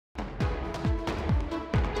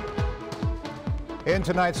In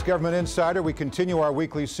tonight's Government Insider, we continue our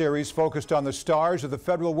weekly series focused on the stars of the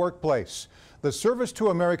federal workplace. The Service to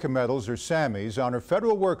America medals, or SAMMys, honor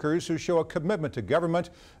federal workers who show a commitment to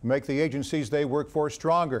government and make the agencies they work for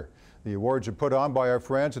stronger. The awards are put on by our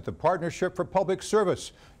friends at the Partnership for Public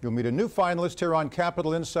Service. You'll meet a new finalist here on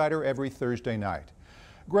Campbell Insider every Thursday night.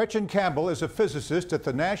 Gretchen Campbell is a physicist at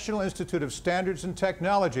the National Institute of Standards and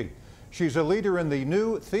Technology. She's a leader in the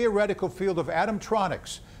new theoretical field of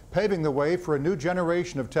Atomtronics, paving the way for a new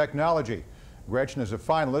generation of technology. Gretchen is a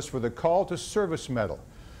finalist for the Call to Service Medal.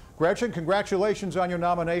 Gretchen, congratulations on your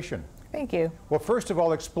nomination. Thank you. Well, first of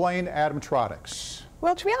all, explain Atomtronics.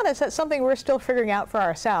 Well, to be honest, that's something we're still figuring out for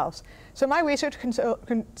ourselves. So my research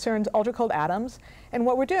concerns ultra-cold atoms, and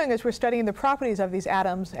what we're doing is we're studying the properties of these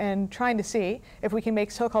atoms and trying to see if we can make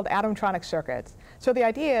so-called atomtronic circuits. So the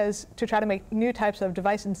idea is to try to make new types of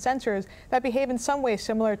devices and sensors that behave in some way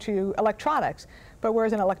similar to electronics. But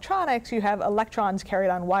whereas in electronics you have electrons carried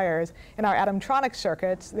on wires, in our atomtronic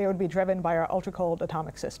circuits they would be driven by our ultra-cold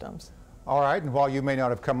atomic systems. All right, and while you may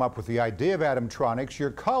not have come up with the idea of Atomtronics,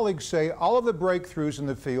 your colleagues say all of the breakthroughs in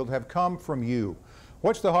the field have come from you.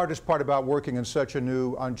 What's the hardest part about working in such a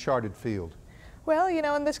new, uncharted field? Well, you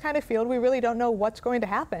know, in this kind of field, we really don't know what's going to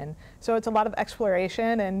happen. So it's a lot of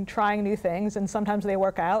exploration and trying new things, and sometimes they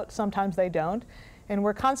work out, sometimes they don't. And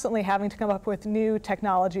we're constantly having to come up with new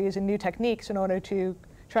technologies and new techniques in order to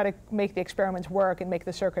try to make the experiments work and make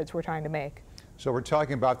the circuits we're trying to make. So we're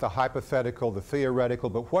talking about the hypothetical, the theoretical,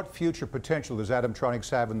 but what future potential does Atomtronics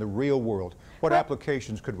have in the real world? What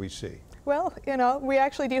applications could we see? Well, you know, we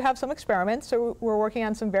actually do have some experiments, so we're working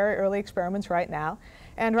on some very early experiments right now.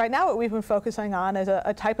 And right now what we've been focusing on is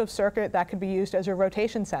a type of circuit that could be used as a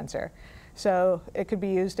rotation sensor. So it could be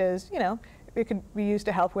used as, you know, it could be used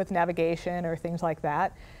to help with navigation or things like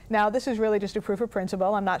that. Now, this is really just a proof of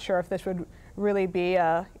principle. I'm not sure if this would really be,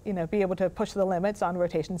 be able to push the limits on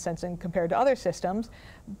rotation sensing compared to other systems,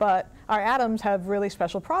 but our atoms have really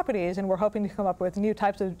special properties, and we're hoping to come up with new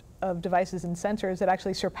types of devices and sensors that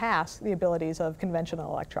actually surpass the abilities of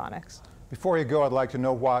conventional electronics. Before you go, I'd like to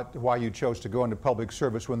know why you chose to go into public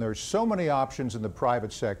service when there's so many options in the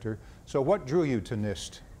private sector. So what drew you to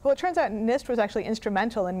NIST? Well, it turns out NIST was actually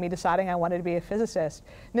instrumental in me deciding I wanted to be a physicist.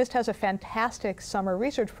 NIST has a fantastic summer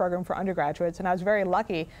research program for undergraduates, and I was very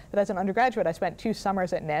lucky that as an undergraduate I spent 2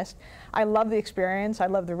 summers at NIST. I love the experience, I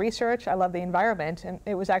love the research, I love the environment, and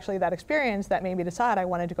it was actually that experience that made me decide I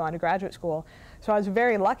wanted to go on to graduate school. So I was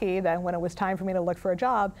very lucky that when it was time for me to look for a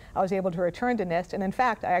job, I was able to return to NIST, and in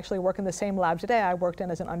fact I actually work in the same lab today I worked in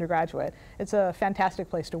as an undergraduate. It's a fantastic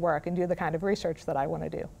place to work and do the kind of research that I want to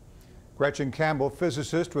do. Gretchen Campbell,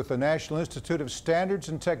 physicist with the National Institute of Standards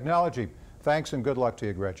and Technology. Thanks and good luck to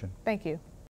you, Gretchen. Thank you.